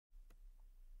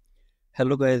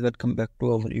Hello guys, welcome back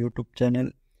to our YouTube channel.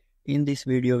 In this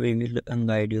video, we will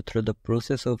guide you through the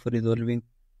process of resolving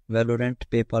Valorant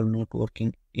PayPal not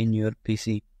working in your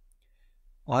PC.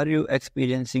 Are you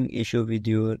experiencing issue with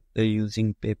your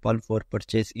using PayPal for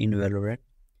purchase in Valorant?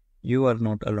 You are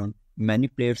not alone. Many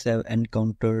players have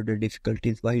encountered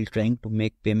difficulties while trying to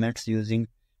make payments using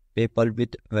PayPal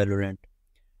with Valorant.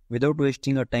 Without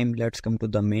wasting our time, let's come to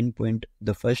the main point.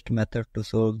 The first method to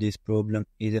solve this problem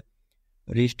is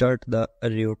restart the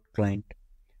Riot client.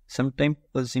 Sometimes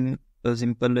a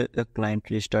simple client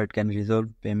restart can resolve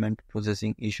payment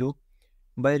processing issue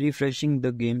by refreshing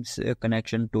the game's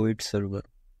connection to its server.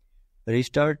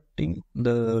 Restarting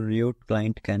the Riot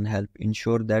client can help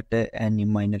ensure that any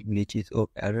minor glitches or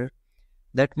error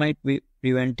that might be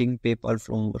preventing PayPal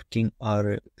from working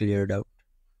are cleared out.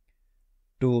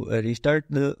 To restart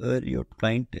the Riot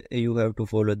client, you have to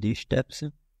follow these steps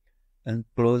and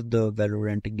close the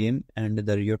Valorant game and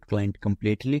the Riot client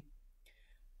completely.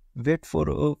 Wait for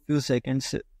a few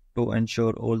seconds to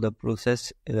ensure all the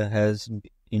process has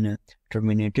been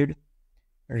terminated.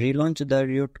 Relaunch the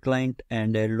Riot client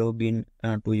and log in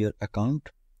to your account.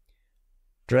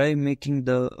 Try making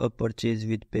the purchase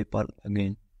with PayPal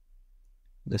again.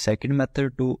 The second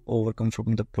method to overcome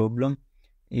from the problem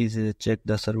is check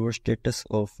the server status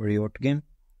of Riot game.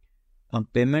 A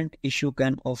payment issue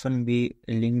can often be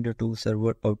linked to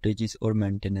server outages or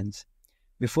maintenance.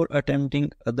 Before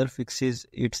attempting other fixes,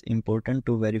 it's important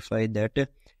to verify that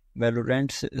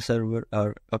Valorant's servers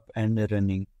are up and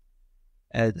running,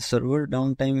 as server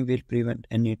downtime will prevent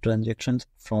any transactions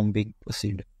from being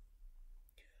proceeded.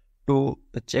 To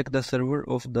check the server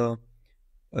of the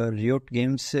Riot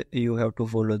games, you have to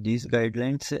follow these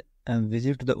guidelines and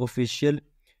visit the official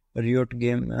Riot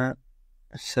game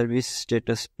service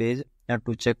status page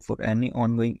to check for any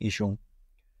ongoing issue.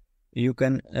 You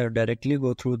can directly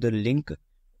go through the link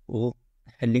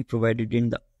provided in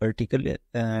the article,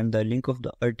 and the link of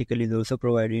the article is also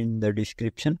provided in the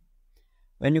description.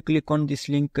 When you click on this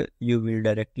link, you will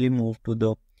directly move to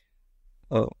the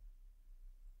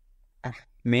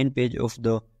main page of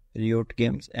the Riot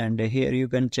games, and here you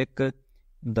can check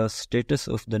the status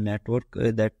of the network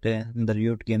that the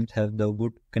Riot games have the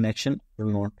good connection or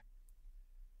not.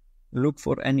 Look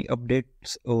for any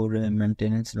updates or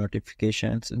maintenance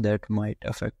notifications that might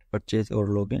affect purchase or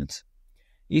logins.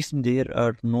 If there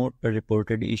are no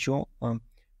reported issues,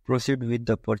 proceed with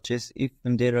the purchase. If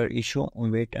there are issues,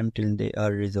 wait until they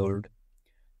are resolved.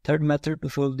 Third method to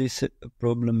solve this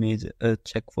problem is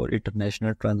check for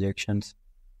international transactions.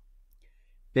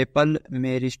 PayPal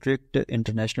may restrict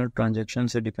international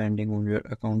transactions depending on your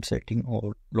account setting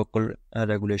or local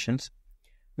regulations,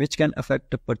 which can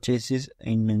affect purchases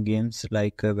in games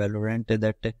like Valorant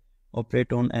that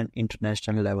operate on an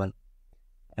international level.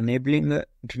 Enabling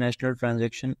international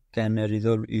transaction can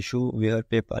resolve issue where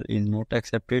PayPal is not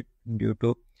accepted due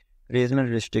to regional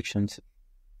restrictions.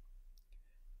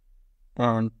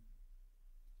 Log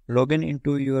in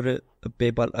into your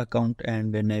PayPal account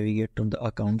and navigate to the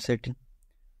account setting.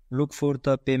 Look for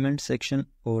the payment section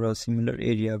or a similar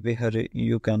area where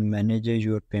you can manage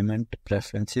your payment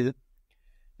preferences.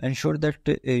 Ensure that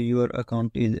your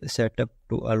account is set up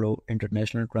to allow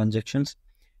international transactions.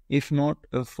 If not,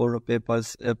 follow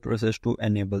PayPal's process to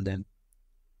enable them.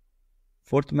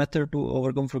 Fourth method to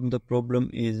overcome from the problem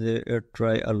is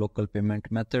try a local payment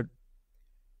method.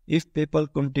 If PayPal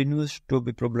continues to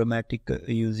be problematic,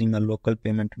 using a local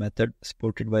payment method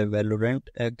supported by Valorant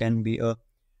can be a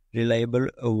reliable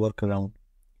workaround.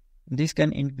 This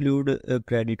can include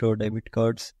credit or debit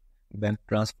cards, bank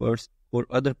transfers, or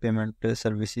other payment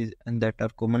services and that are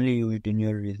commonly used in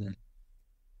your region.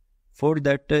 For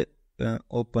that,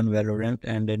 open Valorant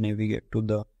and navigate to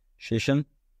the session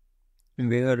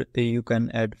where you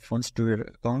can add funds to your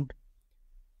account.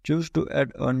 Choose to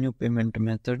add a new payment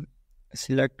method.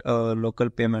 Select a local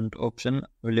payment option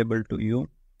available to you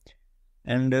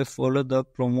and follow the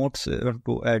prompts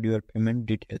to add your payment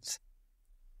details.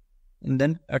 And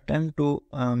then attempt to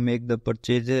make the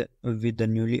purchase with the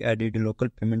newly added local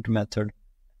payment method.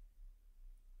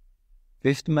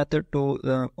 Fifth method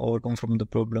to overcome from the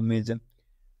problem is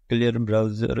clear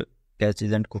browser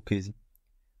caches and cookies.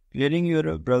 Clearing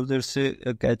your browser's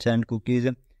cache and cookies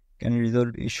can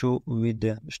resolve issue with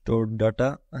stored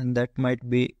data and that might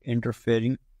be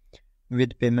interfering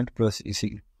with payment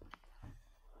processing.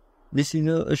 This is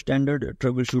a standard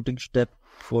troubleshooting step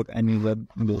for any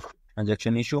web-based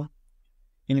transaction issue,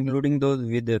 including those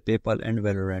with PayPal and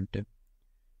Valorant.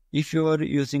 If you are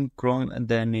using Chrome,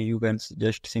 then you can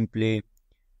just simply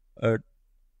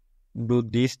do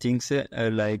these things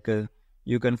like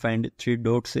you can find three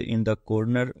dots in the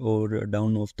corner or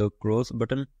down of the cross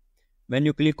button. When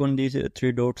you click on these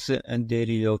three dots, and there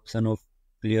is option of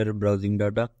clear browsing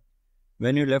data.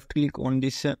 When you left click on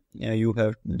this, you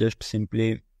have just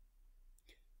simply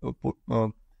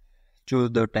choose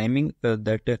the timing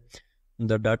that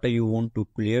the data you want to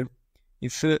clear.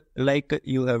 If like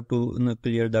you have to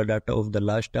clear the data of the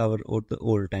last hour or the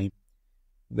whole time.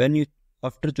 When you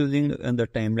after choosing the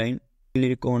timeline,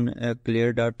 click on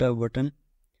clear data button,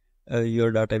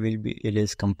 your data will be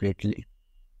erased completely.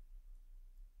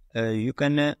 You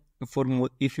can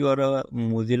if you are a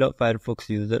Mozilla Firefox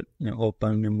user,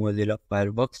 open Mozilla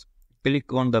Firefox,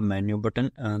 click on the menu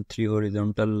button and three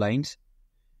horizontal lines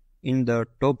in the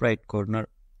top right corner,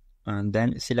 and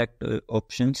then select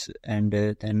options and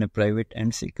then private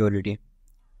and security.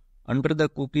 Under the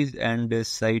cookies and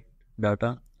site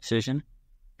data session,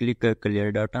 click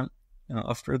clear data.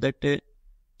 After that,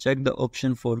 check the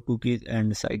option for cookies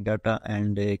and site data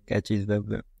and caches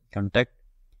web contact.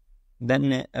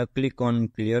 Then click on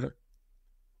clear.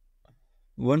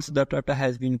 Once the data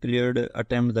has been cleared,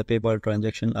 attempt the PayPal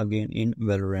transaction again in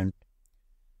Valorant.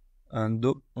 And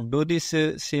do this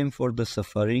same for the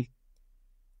Safari.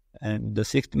 And the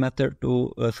sixth method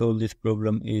to solve this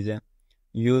problem is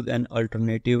use an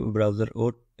alternative browser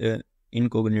or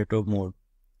incognito mode.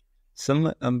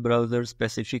 Some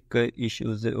browser-specific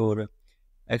issues or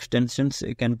extensions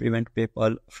can prevent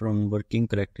PayPal from working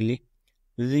correctly.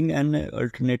 Using an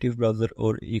alternative browser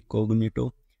or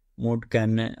incognito mode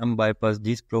can bypass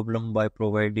this problem by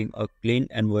providing a clean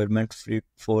environment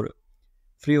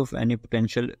free of any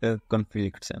potential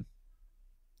conflicts.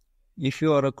 If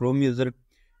you are a Chrome user,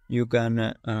 you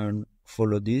can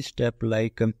follow this step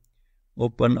like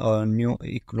open a new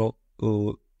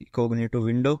incognito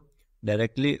window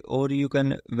directly, or you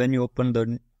can, when you open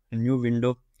the new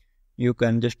window, you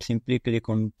can just simply click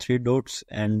on three dots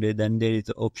and then there is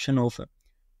the option of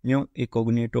new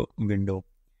incognito window.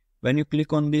 When you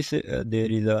click on this,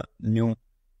 there is a new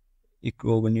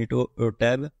incognito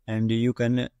tab and you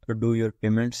can do your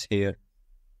payments here.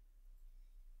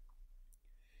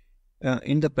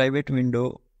 In the private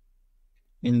window,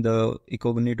 in the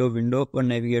incognito window,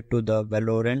 navigate to the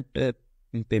Valorant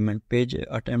payment page,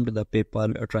 attempt the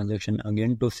PayPal transaction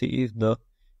again to see if the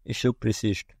issue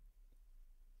persists.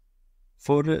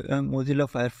 For Mozilla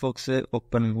Firefox,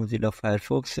 open Mozilla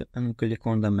Firefox and click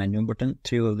on the menu button,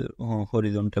 three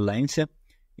horizontal lines.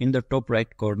 In the top right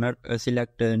corner,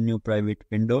 select a new private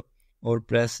window or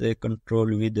press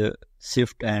Ctrl with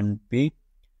Shift and P.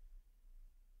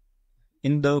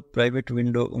 In the private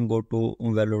window, go to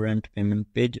Valorant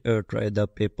payment page, try the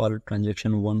PayPal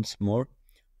transaction once more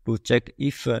to check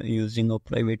if using a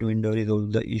private window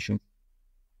resolves the issue.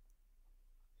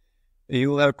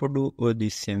 You have to do the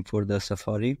same for the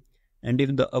Safari, and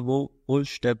if the above all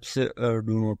steps do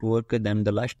not work, then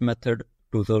the last method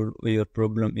to solve your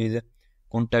problem is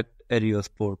contact Riot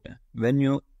support. When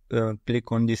you click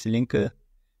on this link,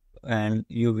 and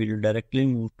you will directly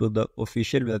move to the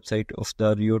official website of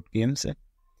the Riot games,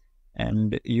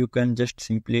 and you can just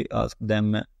simply ask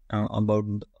them about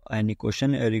any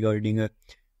question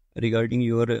regarding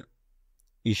your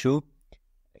issue.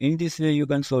 In this way, you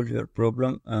can solve your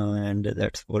problem, and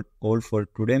that's all for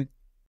today.